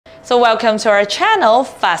So welcome to our channel,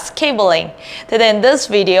 Fast Cabling. Today in this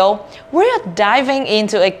video, we're diving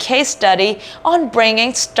into a case study on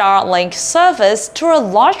bringing Starlink service to a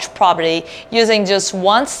large property using just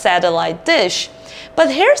one satellite dish.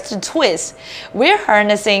 But here's the twist. We're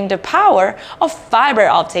harnessing the power of fiber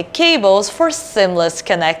optic cables for seamless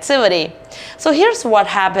connectivity. So here's what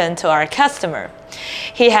happened to our customer.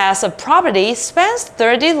 He has a property spans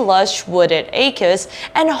 30 lush wooded acres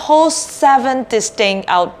and hosts 7 distinct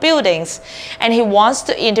outbuildings, and he wants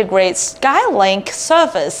to integrate Starlink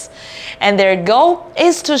service. And their goal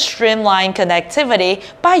is to streamline connectivity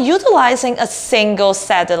by utilizing a single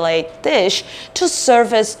satellite dish to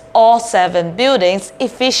service all 7 buildings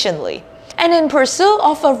efficiently. And in pursuit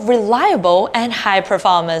of a reliable and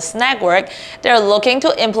high-performance network, they're looking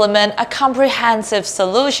to implement a comprehensive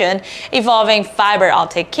solution involving fiber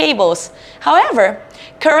optic cables. However,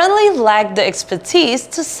 currently lack the expertise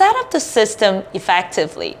to set up the system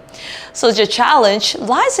effectively. So the challenge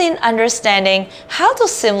lies in understanding how to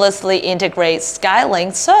seamlessly integrate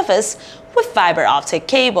Starlink service with fiber optic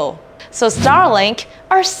cable. So Starlink,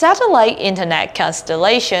 our satellite internet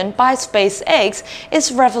constellation by SpaceX,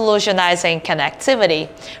 is revolutionizing connectivity,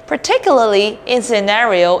 particularly in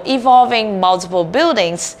scenarios involving multiple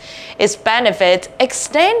buildings. Its benefits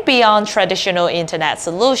extend beyond traditional internet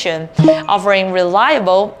solutions, offering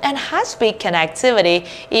reliable and high-speed connectivity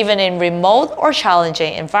even in remote or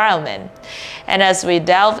challenging environments. And as we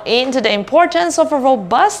delve into the importance of a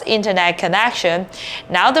robust internet connection,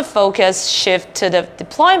 now the focus shifts to the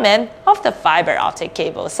deployment of the fiber optic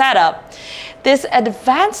cable setup. This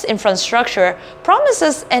advanced infrastructure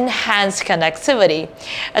promises enhanced connectivity,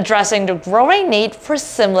 addressing the growing need for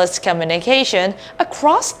seamless communication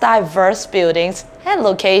across diverse buildings and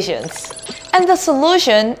locations. And the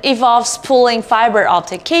solution involves pulling fiber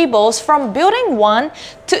optic cables from building 1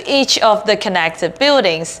 to each of the connected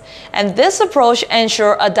buildings. And this approach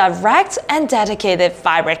ensures a direct and dedicated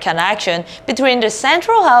fiber connection between the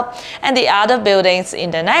central hub and the other buildings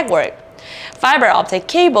in the network. Fiber optic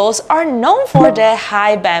cables are known for their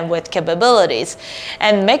high bandwidth capabilities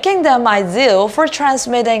and making them ideal for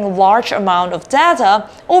transmitting large amounts of data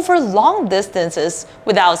over long distances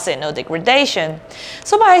without signal degradation.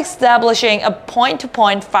 So by establishing a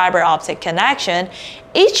point-to-point fiber optic connection,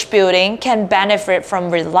 each building can benefit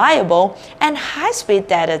from reliable and high-speed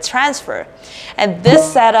data transfer. And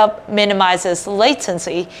this setup minimizes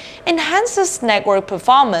latency, enhances network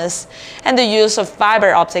performance, and the use of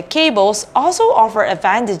fiber optic cables also offer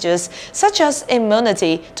advantages such as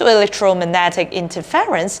immunity to electromagnetic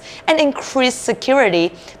interference and increased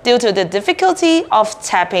security due to the difficulty of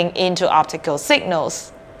tapping into optical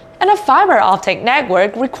signals. And a fiber optic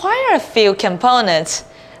network requires a few components,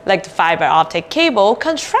 like the fiber optic cable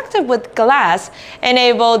constructed with glass,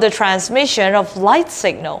 enable the transmission of light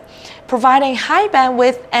signal, providing high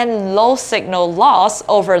bandwidth and low signal loss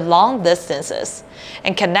over long distances.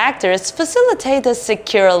 And connectors facilitate the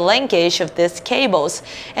secure linkage of these cables,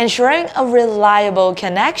 ensuring a reliable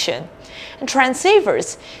connection. And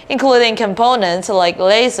transceivers, including components like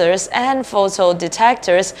lasers and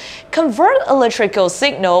photodetectors, convert electrical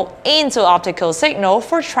signal into optical signal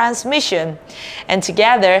for transmission. And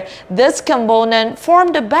together, this component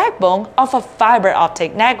form the backbone of a fiber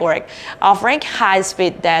optic network, offering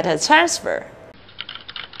high-speed data transfer.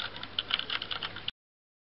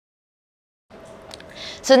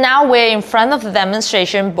 So now we're in front of the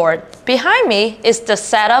demonstration board. Behind me is the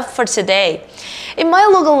setup for today. It might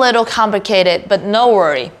look a little complicated, but no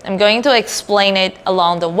worry. I'm going to explain it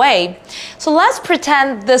along the way. So let's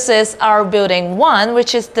pretend this is our building 1,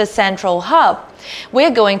 which is the central hub.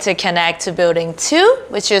 We're going to connect to building 2,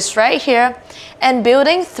 which is right here, and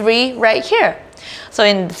building 3 right here. So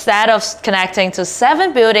instead of connecting to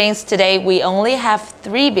 7 buildings, today we only have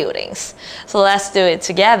 3 buildings. So let's do it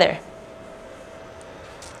together.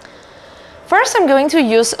 First, I'm going to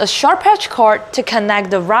use a short patch cord to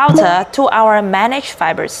connect the router to our managed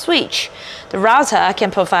fiber switch. The router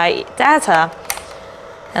can provide data,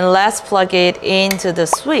 and let's plug it into the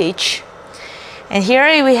switch. And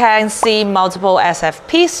here we can see multiple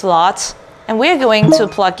SFP slots, and we're going to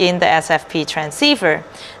plug in the SFP transceiver.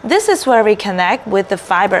 This is where we connect with the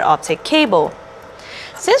fiber optic cable.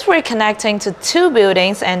 Since we're connecting to 2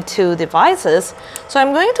 buildings and 2 devices, so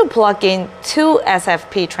I'm going to plug in 2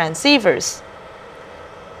 SFP transceivers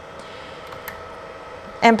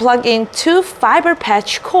and plug in 2 fiber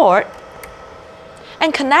patch cord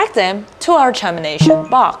and connect them to our termination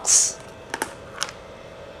box.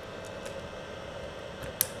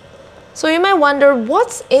 So you might wonder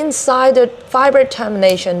what's inside the fiber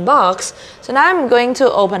termination box. So now I'm going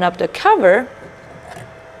to open up the cover.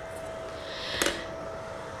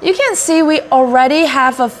 You can see we already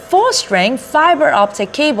have a 4-string fiber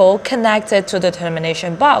optic cable connected to the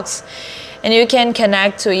termination box. And you can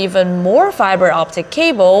connect to even more fiber optic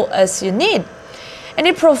cable as you need. And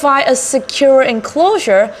it provides a secure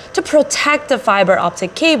enclosure to protect the fiber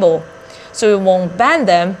optic cable, so it won't bend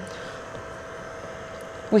them.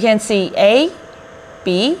 We can see A,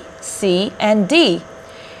 B, C, and D.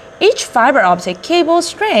 Each fiber optic cable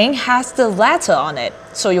string has the letter on it,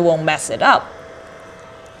 so you won't mess it up.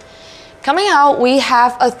 Coming out, we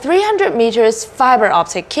have a 300 meters fiber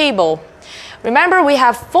optic cable. Remember, we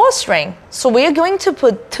have 4 string, so we are going to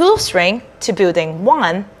put 2 string to building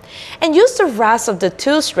 1 and use the rest of the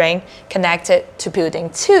 2 string connected to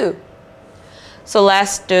building 2. So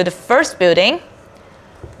let's do the first building.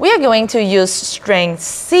 We are going to use string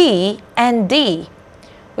C and D.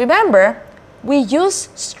 Remember, we use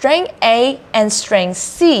string A and string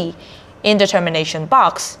C in the termination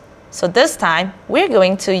box. So this time, we're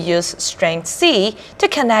going to use string C to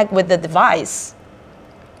connect with the device.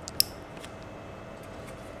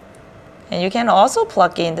 And you can also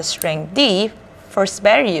plug in the string D for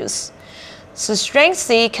spare use. So string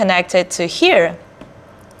C connected to here.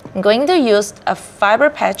 I'm going to use a fiber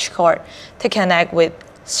patch cord to connect with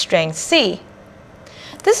string C.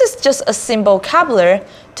 This is just a simple coupler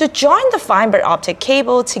to join the fiber optic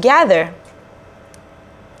cable together.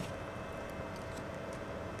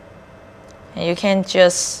 And you can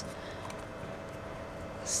just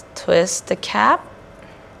twist the cap.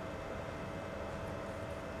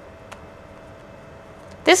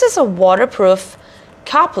 This is a waterproof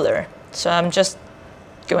coupler, so I'm just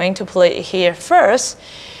going to put it here first.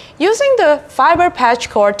 Using the fiber patch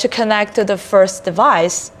cord to connect to the first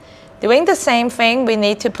device. Doing the same thing, we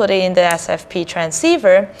need to put it in the SFP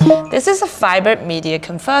transceiver. This is a fiber media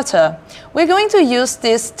converter. We're going to use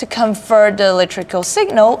this to convert the electrical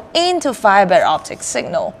signal into fiber optic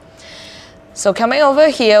signal. So coming over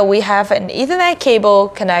here, we have an Ethernet cable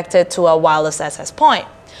connected to a wireless access point.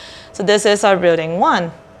 So this is our building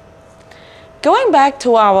 1. Going back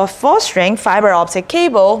to our 4-string fiber optic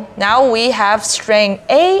cable, now we have string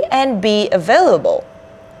A and B available.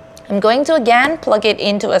 I'm going to again plug it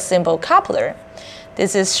into a simple coupler.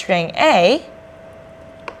 This is string A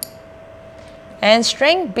and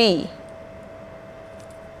string B.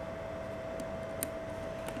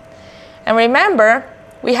 And remember,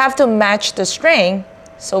 we have to match the string,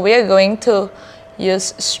 so we are going to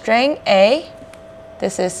use string A.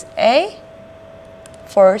 This is A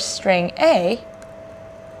for string A.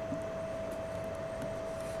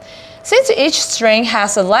 Since each string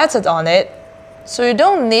has a letter on it, so you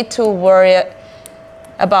don't need to worry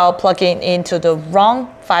about plugging into the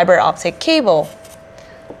wrong fiber optic cable.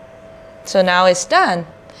 So now it's done.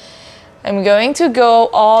 I'm going to go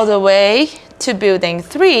all the way to building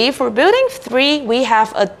 3. For building 3, we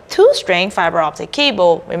have a 2-string fiber optic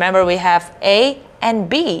cable. Remember, we have A and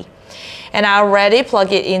B. And I already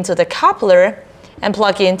plug it into the coupler and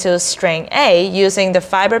plug into string A using the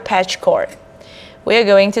fiber patch cord. We are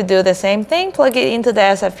going to do the same thing, plug it into the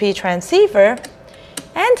SFP transceiver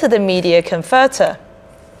and to the media converter.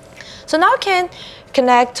 So now you can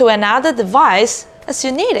connect to another device as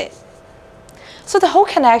you need it. So the whole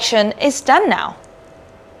connection is done now.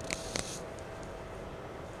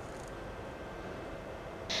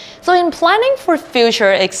 So in planning for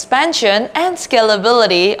future expansion and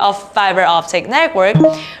scalability of fiber optic network,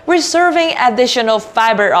 reserving additional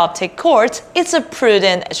fiber optic cords is a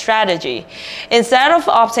prudent strategy. Instead of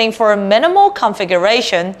opting for a minimal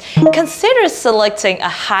configuration, consider selecting a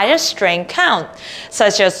higher string count,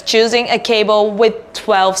 such as choosing a cable with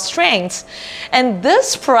 12 strings. And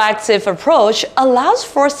this proactive approach allows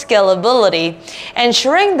for scalability,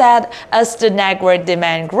 ensuring that as the network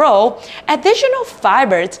demand grows, additional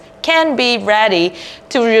fibers can be ready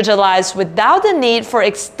to utilize without the need for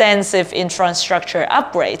extensive infrastructure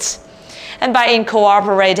upgrades. And by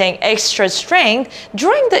incorporating extra string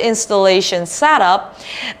during the installation setup,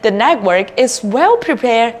 the network is well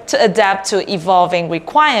prepared to adapt to evolving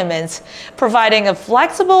requirements, providing a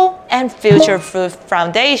flexible and future-proof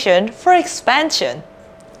foundation for expansion.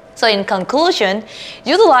 So in conclusion,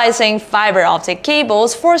 utilizing fiber optic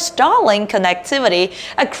cables for Starlink connectivity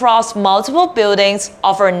across multiple buildings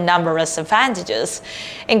offer numerous advantages,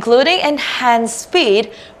 including enhanced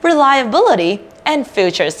speed, reliability, and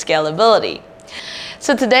future scalability.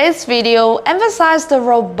 So today's video emphasized the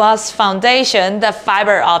robust foundation that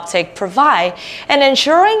fiber optic provide in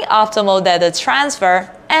ensuring optimal data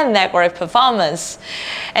transfer and network performance.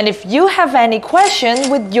 And if you have any question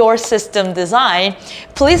with your system design,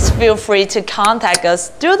 please feel free to contact us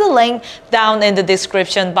through the link down in the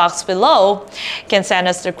description box below. You can send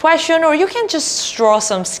us the question or you can just draw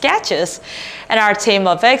some sketches, and our team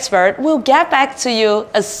of experts will get back to you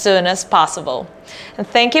as soon as possible. And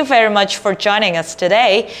thank you very much for joining us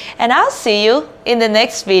today, and I'll see you in the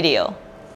next video.